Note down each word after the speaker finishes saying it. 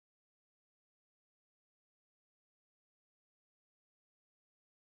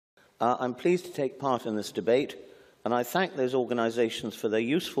I'm pleased to take part in this debate, and I thank those organisations for their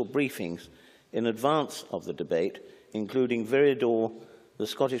useful briefings in advance of the debate, including Viridor, the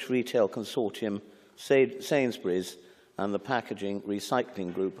Scottish Retail Consortium, Sainsbury's and the Packaging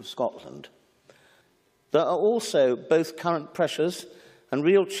Recycling Group of Scotland. There are also both current pressures and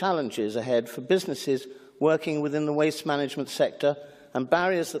real challenges ahead for businesses working within the waste management sector, and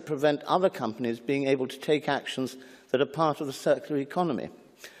barriers that prevent other companies being able to take actions that are part of the circular economy.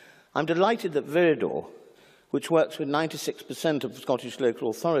 I'm delighted that Viridor, which works with 96% of Scottish local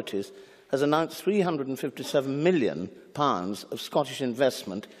authorities, has announced £357 million of Scottish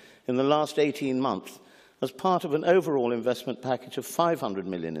investment in the last 18 months as part of an overall investment package of £500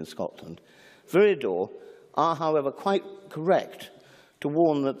 million in Scotland. Viridor are, however, quite correct to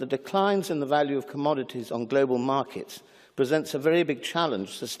warn that the declines in the value of commodities on global markets presents a very big challenge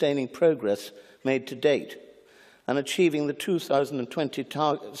sustaining progress made to date and achieving the 2020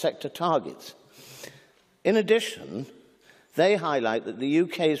 sector targets. In addition, they highlight that the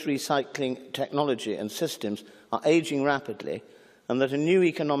UK's recycling technology and systems are ageing rapidly and that a new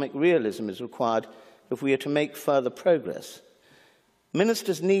economic realism is required if we are to make further progress.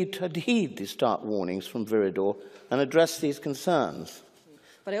 Ministers need to heed these stark warnings from Viridor and address these concerns.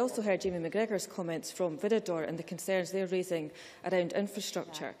 But I also heard Jamie McGregor's comments from Viridor and the concerns they're raising around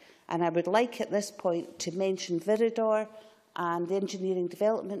infrastructure. And I would like at this point to mention Viridor and the Engineering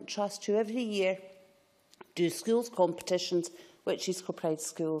Development Trust, who every year do schools competitions, which East Pride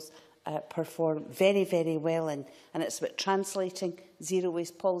schools perform very, very well in. And it's about translating zero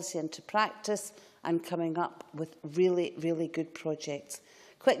waste policy into practice and coming up with really, really good projects.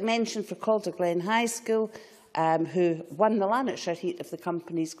 Quick mention for Calder Glen High School, who won the Lanarkshire heat of the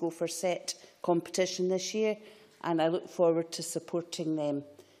company's Go for Set competition this year, and I look forward to supporting them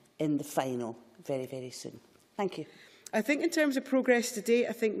in the final very, very soon. Thank you. I think in terms of progress today,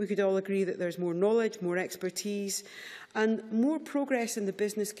 I think we could all agree that there's more knowledge, more expertise and more progress in the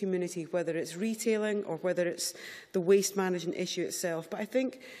business community, whether it's retailing or whether it's the waste management issue itself. But I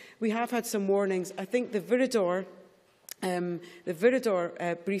think we have had some warnings. I think the Viridor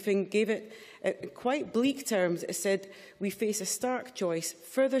briefing gave it in quite bleak terms. It said we face a stark choice,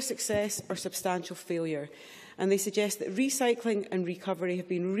 further success or substantial failure. And they suggest that recycling and recovery have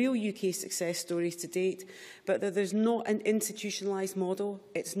been real UK success stories to date, but that there's not an institutionalised model.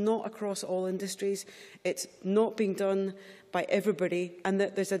 It's not across all industries. It's not being done by everybody, and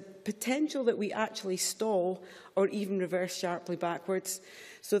that there's a potential that we actually stall or even reverse sharply backwards.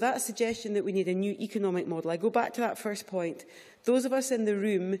 So that suggestion that we need a new economic model, I go back to that first point. Those of us in the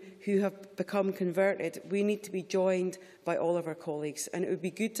room who have become converted, we need to be joined by all of our colleagues. And it would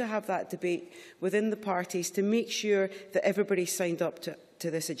be good to have that debate within the parties to make sure that everybody's signed up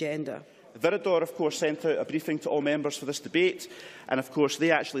to this agenda. Viridor, of course, sent out a briefing to all members for this debate, and of course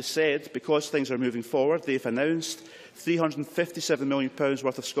they actually said, because things are moving forward, they've announced £357 million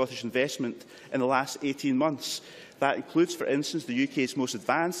worth of Scottish investment in the last 18 months. That includes, for instance, the UK's most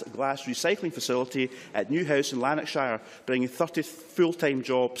advanced glass recycling facility at Newhouse in Lanarkshire, bringing 30 full-time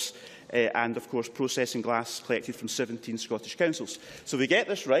jobs and, of course, processing glass collected from 17 Scottish councils. So if we get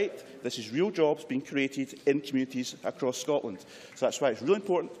this right, this is real jobs being created in communities across Scotland. So that's why it's really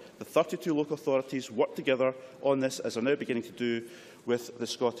important the 32 local authorities work together on this, as they're now beginning to do with the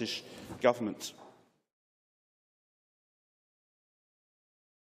Scottish Government.